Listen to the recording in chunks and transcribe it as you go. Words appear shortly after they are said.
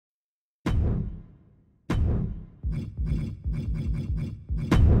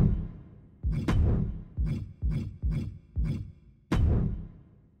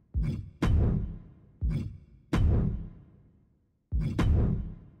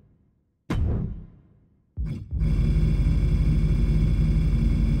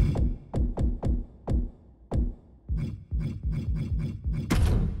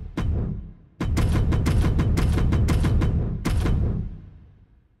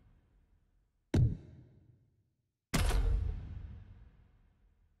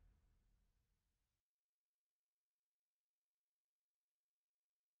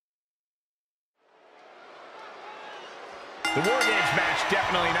The War Games match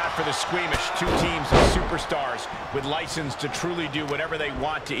definitely not for the squeamish. Two teams of superstars with license to truly do whatever they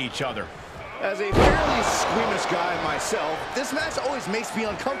want to each other. As a fairly squeamish guy myself, this match always makes me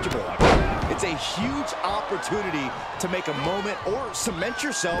uncomfortable. It's a huge opportunity to make a moment or cement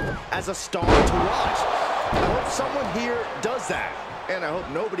yourself as a star to watch. I hope someone here does that, and I hope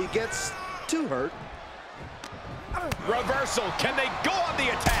nobody gets too hurt. Reversal, can they go on the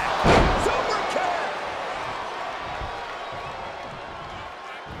attack? Super kick!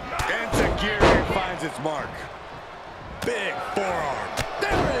 Enzuigiri finds its mark. Big forearm.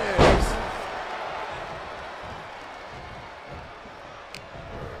 There it is!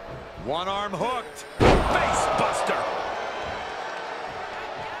 One arm hooked. Face buster.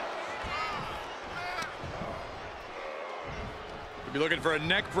 Could be looking for a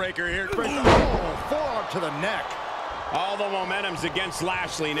neck breaker here. Oh, forearm to the neck. All the momentum's against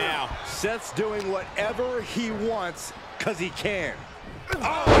Lashley now. Seth's doing whatever he wants because he can.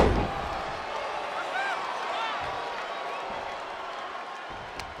 Oh!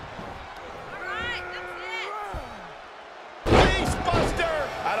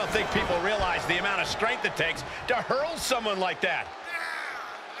 I don't think people realize the amount of strength it takes to hurl someone like that.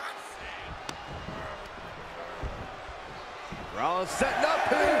 Rollins setting up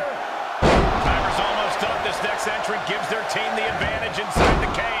here. Timer's almost up. This next entrant gives their team the advantage inside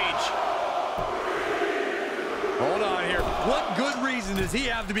the cage. Hold on here. What good reason does he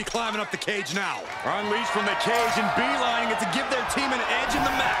have to be climbing up the cage now? Unleashed from the cage and beelining it to give their team an edge in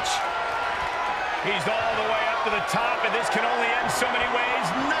the match. He's all the way up to the top, and this can only end so many ways.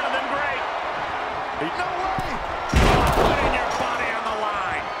 None of them great. No way! Putting your body on the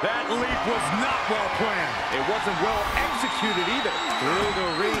line. That leap was not well planned. It wasn't well executed either. Through the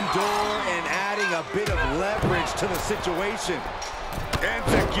ring door and adding a bit of leverage to the situation.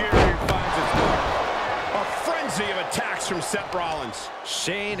 Enzuigiri finds its mark. A frenzy of attacks from Seth Rollins.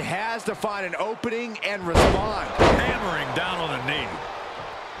 Shane has to find an opening and respond. Hammering down on the knee.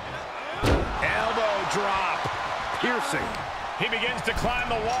 Elbow drop. Piercing. He begins to climb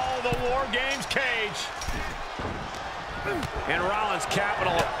the wall of the War Games cage. And Rollins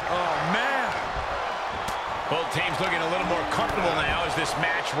capital. Oh, man. Both teams looking a little more comfortable now as this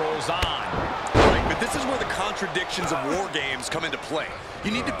match rolls on. Right, but this is where the contradictions of War Games come into play.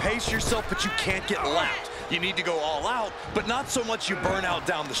 You need to pace yourself, but you can't get lapped. You need to go all out, but not so much you burn out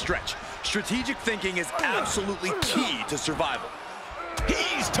down the stretch. Strategic thinking is absolutely key to survival.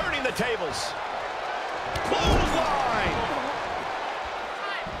 He's turning the tables. Clothesline.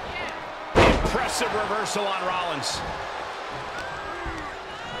 Impressive reversal on Rollins.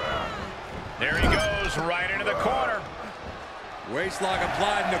 There he goes, right into the corner. Waistlock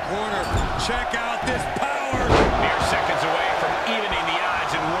applied in the corner. Check out this power. Mere seconds away from evening the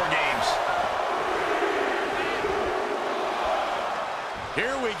odds in War Games.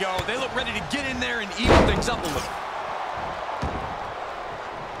 Here we go. They look ready to get in there and even things up a little.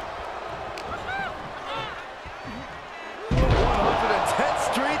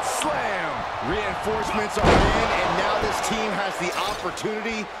 Reinforcements are in, and now this team has the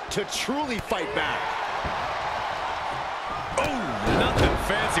opportunity to truly fight back. Oh, nothing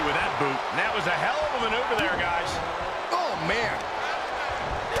fancy with that boot. And that was a hell of a maneuver there, guys. Oh, man.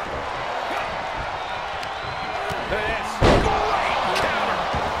 Look at this. Great counter.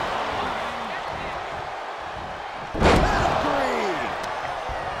 Pedigree.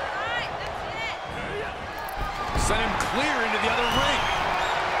 Send him clear into the other ring.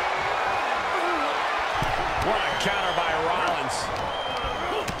 What a counter by Rollins.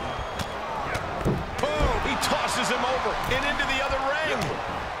 Oh, he tosses him over and into the other ring.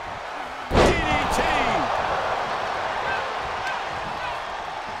 DDT.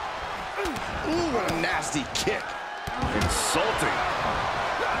 Ooh, what a nasty kick. Insulting.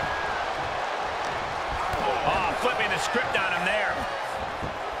 Oh, flipping the script on him there.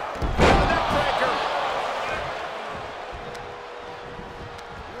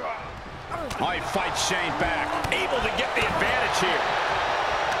 Oh, he fights Shane back. Able to get the advantage here.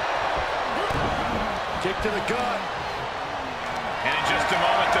 Kick to the gut. And in just a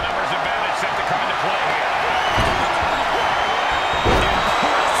moment, the numbers advantage set to come into play here.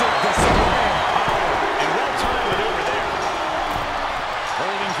 Impressive display of power. And well-timed maneuver there.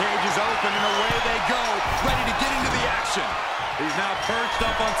 Holding cage is open and away they go, ready to get into the action. He's now perched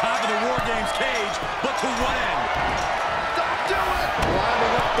up on top of the War Games cage, but to what end? Don't do it!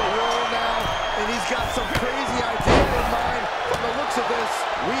 Climbing up the wall now, and he's got some crazy idea in mind. From the looks of this,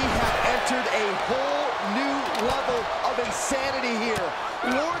 we have entered a whole new level of insanity here.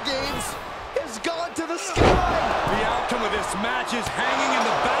 War Games has gone to the sky. The outcome of this match is hanging in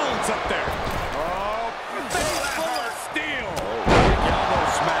the balance up there. Oh, face full of steel.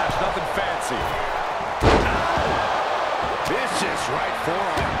 right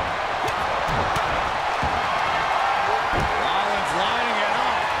forearm. Rollins lining it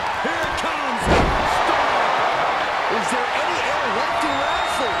up. Here it comes. Stop. Is there any air left in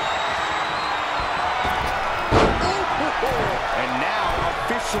wrestling? And now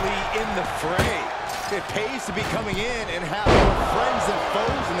officially in the fray. It pays to be coming in and have more friends than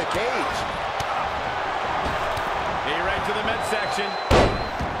foes in the cage. He right to the midsection.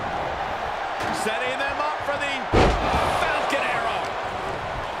 Setting them up for the Falcon Arrow.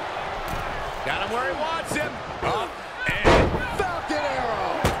 Got him where he wants him. Up and Falcon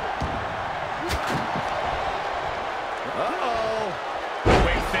Arrow. Uh-oh.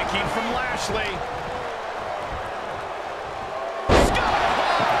 quick thinking from Lashley.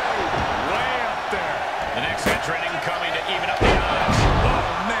 The next entrant incoming to even up the odds. Oh,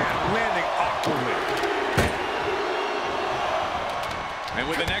 man, landing awkwardly. And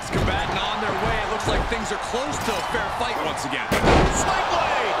with the next combatant on their way, it looks like things are close to a fair fight once again. Sling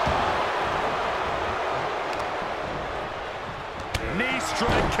blade! Knee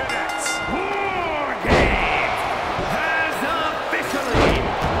strike connects. WARGAMES has officially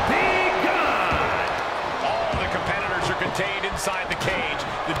begun! All the competitors are contained inside the cage.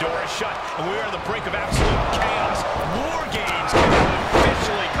 The door is shut, and we are on the brink of absolute chaos. WARGAMES can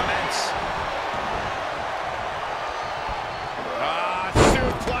officially commence.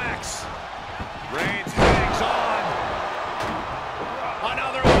 Suplex. Reigns hangs on.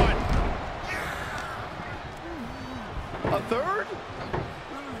 Another one. A third?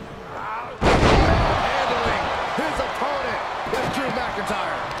 Handling his opponent with Drew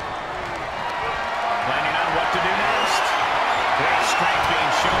McIntyre. Planning on what to do next. Great strength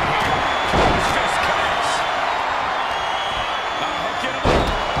being shown here. His fist connects. Hooking him up.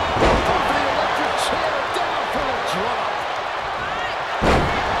 From the electric chair down for the drop.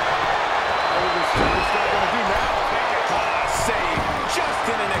 What is this superstar going to do now? Save just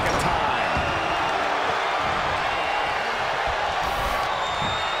in the nick of time.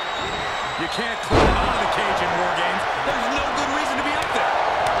 You can't climb out of the cage in WARGAMES. There's no good reason to be up there.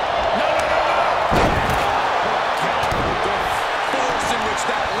 No. The force in which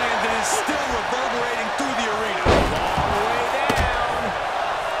that landed is still reverberating through the arena. All the way down.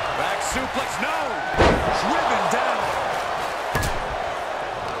 Back suplex, no! Driven down.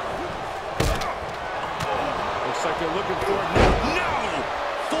 Looks like they're looking for it now. No!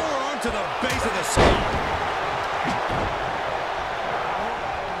 Forearm to the base of the skull.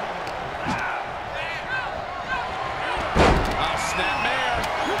 Snapmare.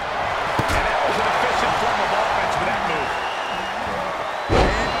 And that was an efficient form of offense with that move.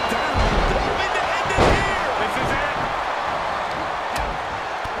 And down. Hoping to end it here. This is it.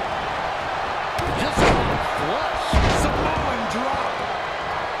 Just got flush. Samoan drop.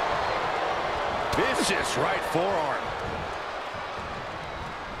 Vicious right forearm.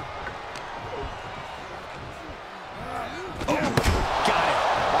 Oh, got it.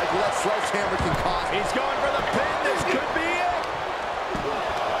 Michael, that sledgehammer can cost. He's going for the pin. This could be it.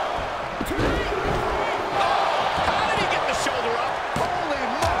 Oh, how did he get the shoulder up? Holy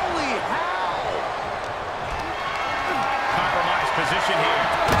moly, how? Compromised position here.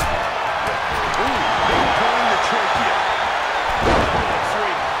 Pulling the trachea.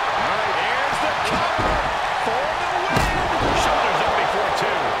 Three. All right, here's the cover for the win. Shoulders up before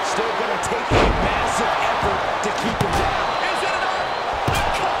two. Still going to take a massive effort to keep him down. Is it enough? The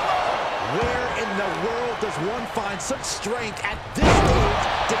cover. Where in the world does one find such strength at this stage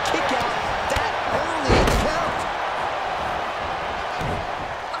to kick out that early in the count?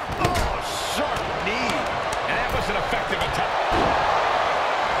 Oh, sharp knee. And that was an effective attack.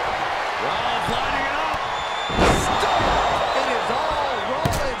 Rollins lining it up. Stop! It is all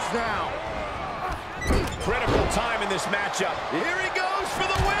Rollins now. Critical time in this matchup. Here he goes for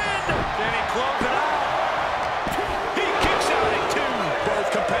the win. Can he close it out? He kicks out at two. Both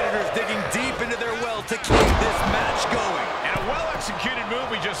competitors digging deep into their well to keep this match going. And a well-executed move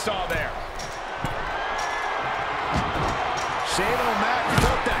we just saw there. Shane O'Mac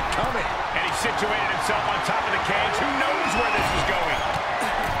felt that coming. And he situated himself on top of the cage. Who knows where this is going?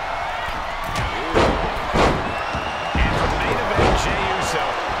 And for main event, Jey Uso,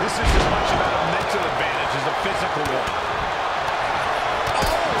 this is as much about a mental advantage as a physical one.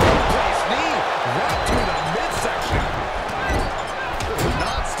 Place knee right to the midsection.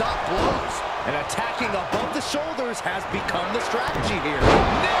 Non-stop blows. And attacking above the shoulders has become the strategy here.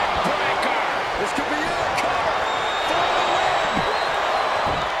 Neck breaker. This could be it. Cover for the win.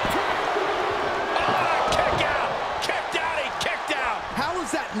 Kick out. Kicked out. He kicked out. How is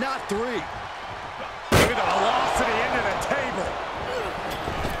that not three? Look at the velocity into the table.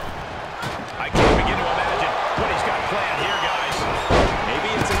 I can't begin to imagine what he's got planned here, guys.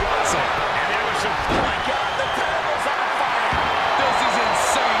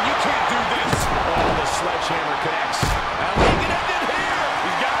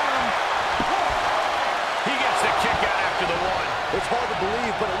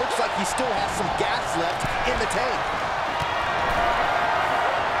 like he still has some gas left in the tank.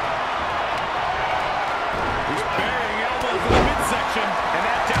 He's burying elbows in the midsection, and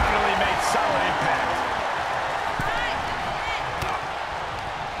that definitely made solid impact.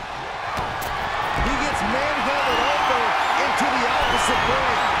 He gets manhandled over into the opposite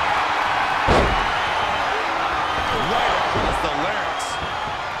ring. Right across the larynx.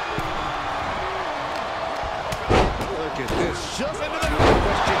 Look at this. Just Into the no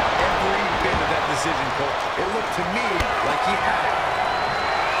question every bit of that decision, Cole. It looked to me like he had it.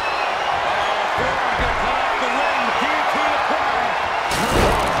 Forearm gonna come off the ring. The guillotine applied.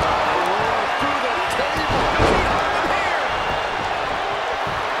 through the table. Does he have him here?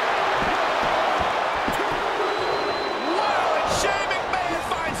 Wow, and Shane McMahon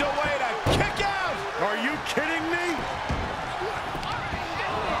finds a way to kick out. Are you kidding me?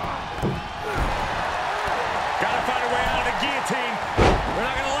 Gotta find a way out of the guillotine. They're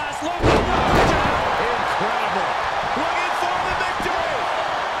not gonna last long. Incredible. Looking for the victory.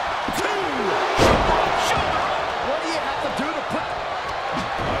 Shoulder. What do you have to do to put...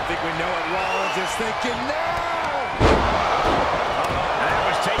 I think we know what Rollins is thinking now. That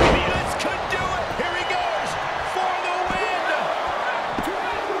was taking the... This could do it. Here he goes for the win.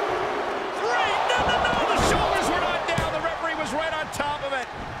 3. No. The shoulders were not down. The referee was right on top of it.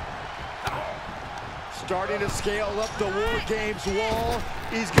 Starting to scale up the War Games wall.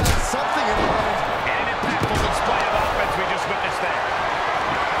 He's got something in mind. And an impactful display of offense we just witnessed there.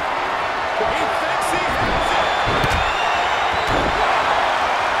 He thinks he has it.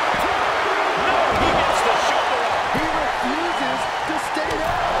 No, he gets the shoulder up. He refuses to stay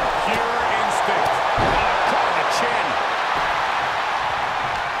down. Pure instinct. Caught in the chin.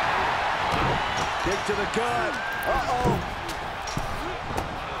 Kick to the gut. Uh-oh.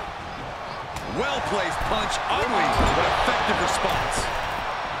 Well-placed punch, ugly, but effective response.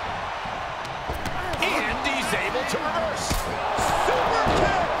 And he's able to reverse. Super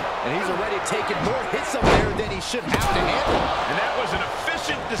kick. And he's already taken more hits up there than he should have to handle. And that was an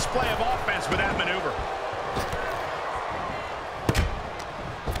efficient display of offense with that maneuver.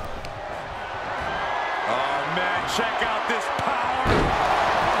 Oh, man, check out this power.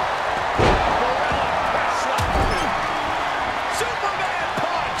 Superman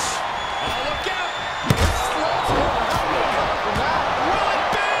punch. Oh, look out. Will it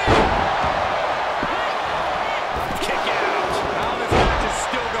be? Kick out. Now this match is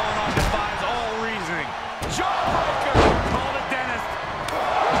still going on, defies all reasoning. Jawbreaker. Call the dentist.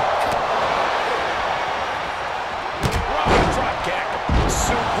 Running drop kick.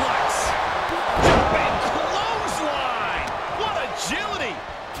 Suplex. Jumping clothesline. What agility.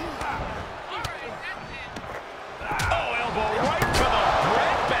 Oh, elbow right to the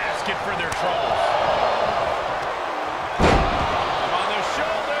breadbasket for their troubles. On the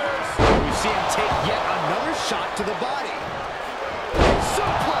shoulders. We see him take yet another shot to the body.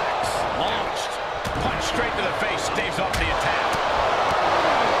 Suplex. Launched. Punch straight to the face. Staves off the attack.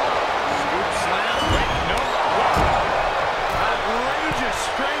 Scoop slam. Wait, no. Outrageous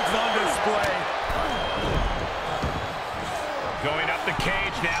strength on display. Going up the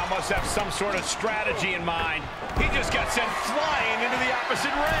cage now. Must have some sort of strategy in mind. He just got sent flying into the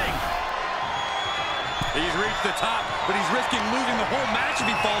opposite ring. He's reached the top, but he's risking losing the whole match if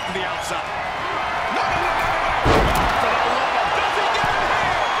he falls to the outside. No. For the love of... Does he get him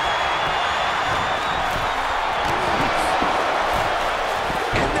here?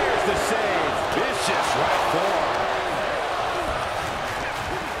 And there's the save. Vicious right forearm.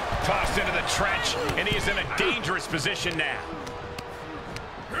 Tossed into the trench, and he's in a dangerous position now.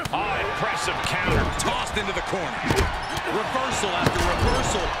 Oh, impressive counter. Tossed into the corner. Reversal after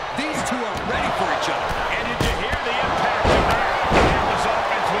reversal. These two are ready for each other. And did you hear the impact of that? Countless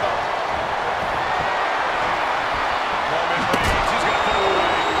offense with a... Roman Reigns, he's going to put it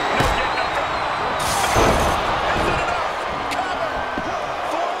away. No getting up. Is it enough? Cover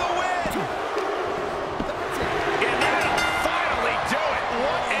for the win. And that'll finally do it.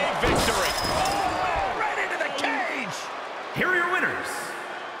 What a victory. Oh, right into the cage. Here are your winners,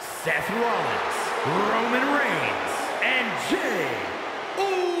 Seth Rollins, Roman Reigns, and Jey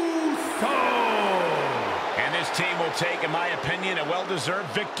Uso. And this team will take, in my opinion, a well-deserved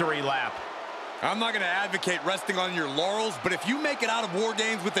victory lap. I'm not going to advocate resting on your laurels, but if you make it out of War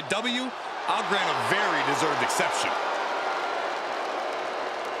Games with a W, I'll grant a very deserved exception.